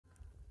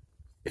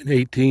In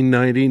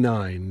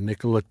 1899,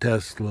 Nikola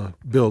Tesla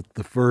built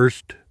the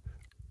first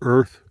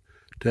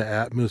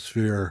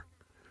Earth-to-atmosphere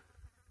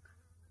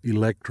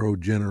electro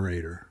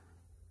generator.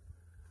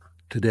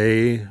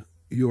 Today,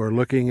 you are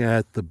looking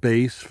at the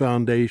base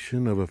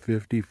foundation of a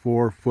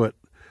 54-foot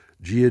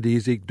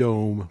geodesic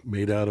dome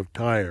made out of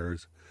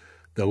tires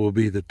that will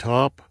be the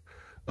top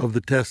of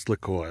the Tesla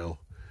coil.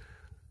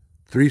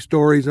 3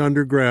 stories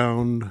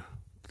underground,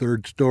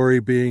 third story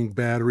being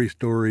battery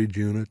storage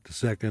unit, the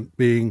second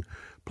being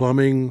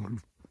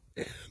plumbing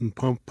and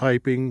pump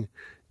piping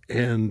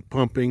and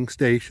pumping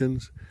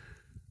stations.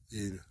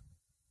 The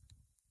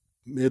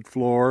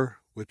mid-floor,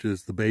 which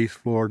is the base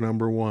floor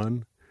number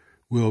 1,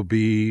 will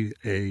be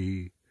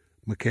a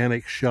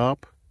mechanic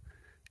shop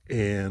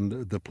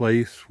and the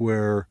place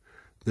where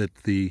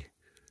the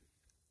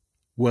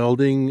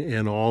welding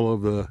and all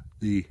of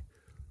the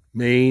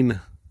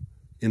main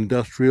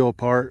industrial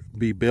part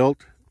be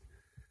built.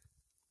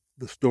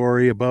 The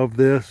story above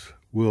this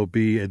will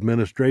be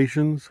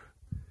administrations,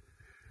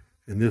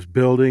 and this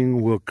building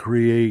will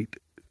create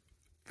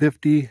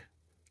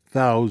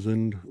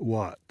 50,000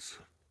 watts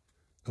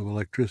of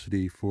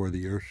electricity for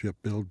the Earthship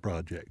Build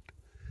Project.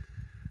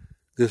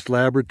 This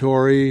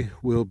laboratory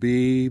will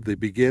be the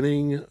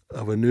beginning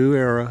of a new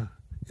era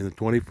in the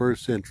 21st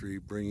century,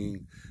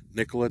 bringing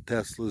Nikola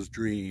Tesla's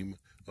dream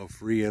of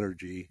free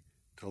energy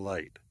to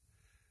light.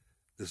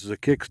 This is a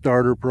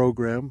Kickstarter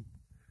program.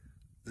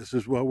 This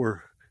is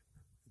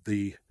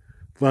the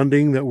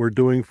funding that we're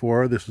doing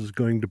for. This is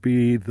going to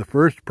be the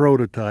first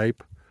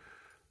prototype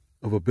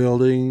of a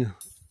building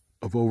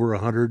of over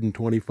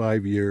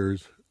 125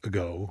 years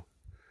ago.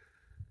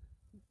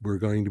 We're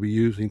going to be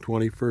using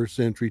 21st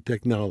century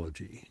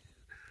technology.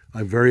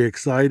 I'm very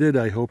excited.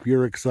 I hope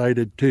you're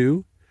excited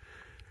too.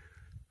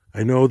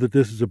 I know that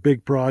this is a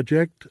big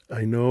project.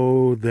 I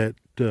know that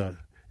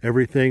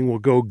everything will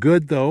go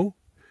good though.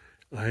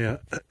 I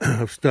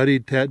have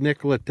studied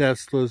Nikola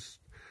Tesla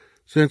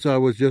since I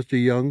was just a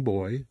young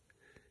boy,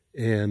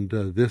 and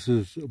this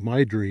is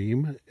my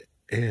dream.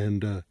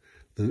 And the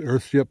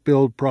Earthship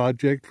Build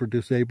Project for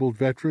disabled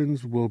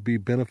veterans will be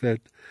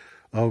benefit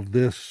of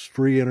this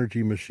free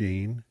energy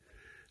machine.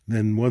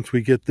 Then once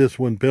we get this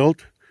one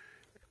built,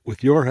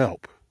 with your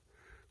help,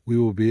 we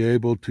will be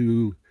able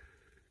to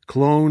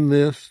clone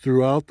this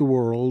throughout the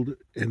world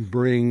and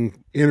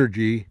bring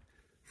energy,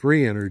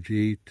 free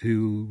energy,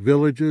 to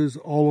villages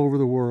all over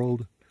the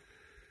world.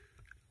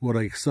 What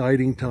an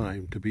exciting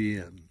time to be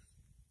in.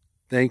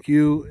 Thank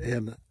you,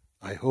 and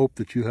I hope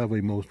that you have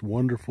a most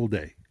wonderful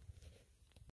day.